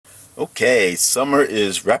Okay, summer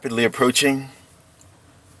is rapidly approaching.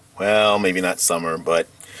 Well, maybe not summer, but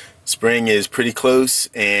spring is pretty close,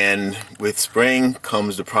 and with spring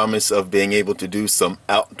comes the promise of being able to do some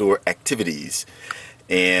outdoor activities.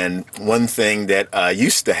 And one thing that I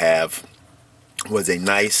used to have was a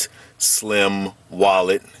nice, slim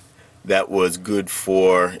wallet that was good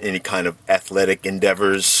for any kind of athletic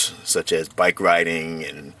endeavors, such as bike riding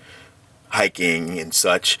and hiking and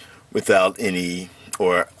such, without any,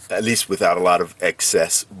 or at least without a lot of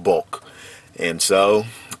excess bulk. And so,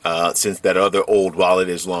 since that other old wallet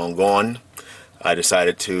is long gone, I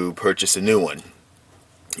decided to purchase a new one.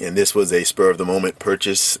 And this was a spur of the moment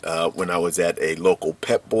purchase when I was at a local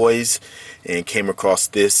Pep Boys and came across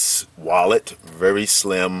this wallet, very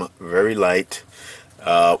slim, very light,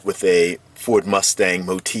 with a Ford Mustang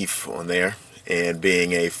motif on there. And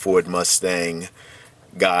being a Ford Mustang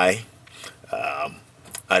guy, I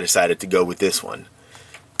decided to go with this one.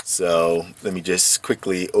 So let me just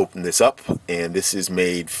quickly open this up, and this is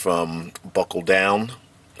made from Buckle Down,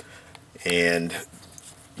 and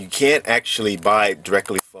you can't actually buy it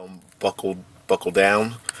directly from Buckle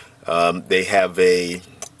Down. They have a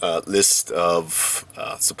list of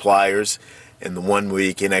suppliers, and the one where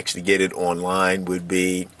you can actually get it online would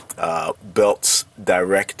be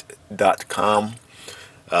beltsdirect.com.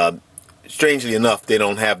 Strangely enough, they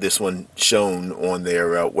don't have this one shown on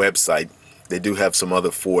their website. They do have some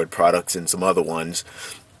other Ford products and some other ones,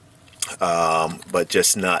 but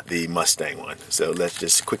just not the Mustang one. So let's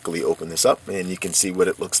just quickly open this up, and you can see what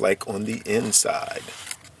it looks like on the inside.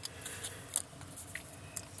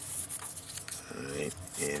 Alright,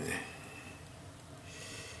 and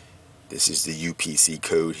this is the UPC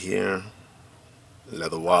code here.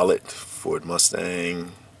 Leather wallet, Ford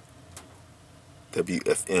Mustang,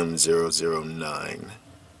 WFM009.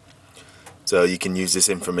 So you can use this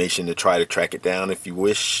information to try to track it down if you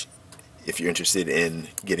wish, if you're interested in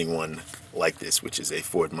getting one like this, which is a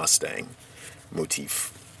Ford Mustang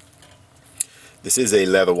motif. This is a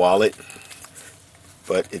leather wallet,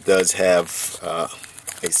 but it does have a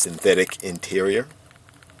synthetic interior.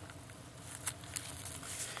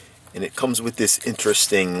 And it comes with this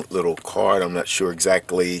interesting little card. I'm not sure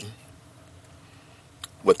exactly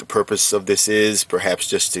what the purpose of this is, perhaps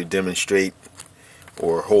just to demonstrate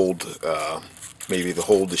or hold, maybe to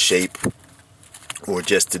hold the shape, or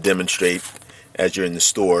just to demonstrate as you're in the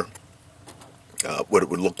store what it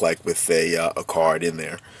would look like with a card in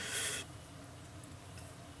there.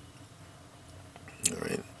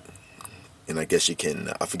 Alright, and I guess you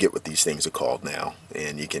can, I forget what these things are called now,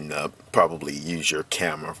 and you can probably use your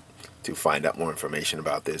camera to find out more information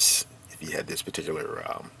about this if you had this particular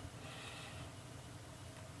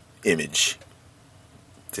image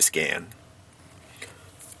to scan.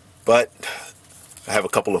 But I have a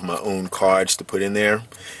couple of my own cards to put in there,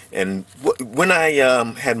 and when I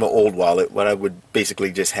had my old wallet, what I would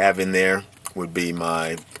basically just have in there would be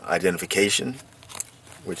my identification,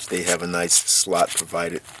 which they have a nice slot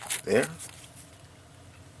provided there,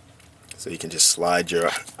 so you can just slide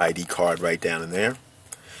your ID card right down in there.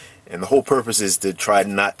 And the whole purpose is to try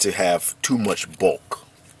not to have too much bulk,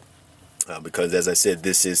 because as I said,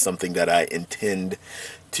 this is something that I intend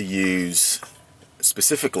to use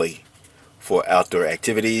specifically for outdoor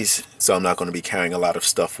activities, so I'm not going to be carrying a lot of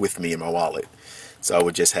stuff with me in my wallet. So I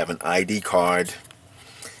would just have an ID card,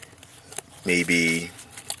 maybe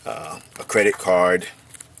a credit card,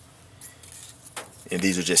 and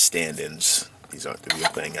these are just stand-ins. These aren't the real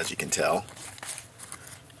thing, as you can tell.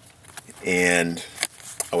 And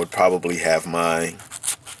I would probably have my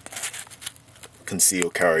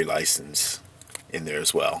concealed carry license in there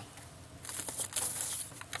as well.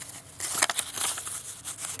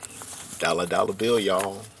 Dollar bill,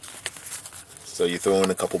 y'all. So you throw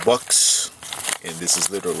in a couple bucks, and this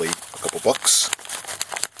is literally a couple bucks.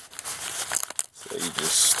 So you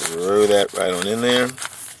just throw that right on in there,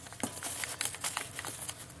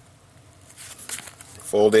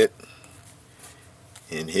 fold it,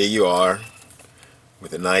 and here you are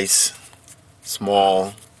with a nice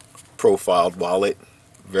small profiled wallet,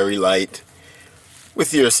 very light,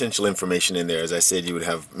 with your essential information in there. As I said, you would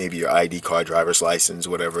have maybe your ID card, driver's license,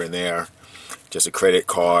 whatever in there, just a credit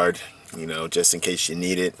card, you know, just in case you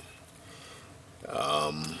need it.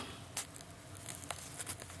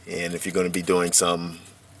 And if you're going to be doing some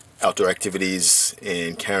outdoor activities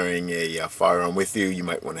and carrying a firearm with you, you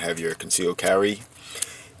might want to have your concealed carry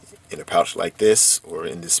in a pouch like this, or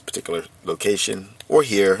in this particular location, or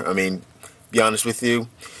here. I mean, be honest with you,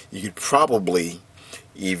 you could probably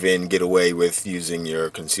even get away with using your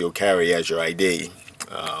concealed carry as your ID,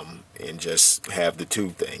 and just have the two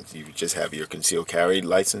things. You just have your concealed carry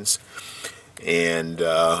license and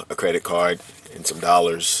a credit card and some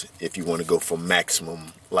dollars if you want to go for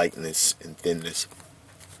maximum lightness and thinness.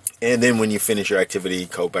 And then when you finish your activity,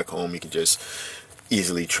 go back home, you can just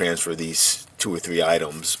easily transfer these 2 or 3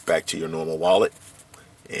 items back to your normal wallet,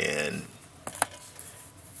 and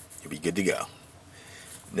you'll be good to go.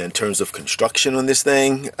 Now, in terms of construction on this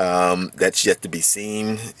thing, that's yet to be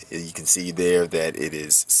seen. You can see there that it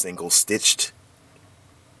is single stitched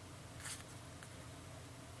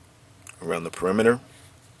around the perimeter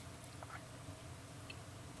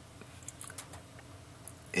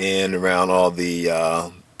and around all the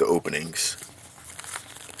openings.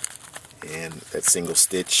 And that single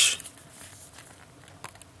stitch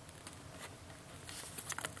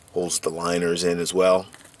holds the liners in as well.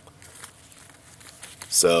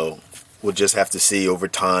 So we'll just have to see over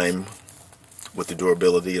time what the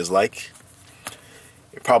durability is like.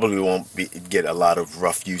 It probably won't get a lot of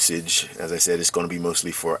rough usage. As I said, it's going to be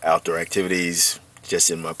mostly for outdoor activities,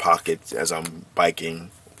 just in my pocket as I'm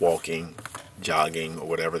biking, walking, jogging, or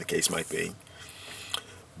whatever the case might be.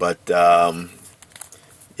 But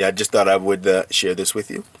yeah, I just thought I would share this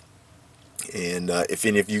with you. And if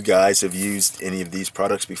any of you guys have used any of these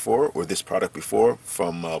products before, or this product before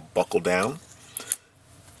from Buckle Down,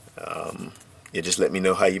 yeah, just let me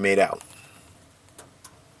know how you made out.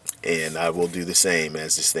 And I will do the same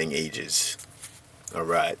as this thing ages.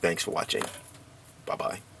 Alright, thanks for watching.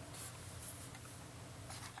 Bye-bye.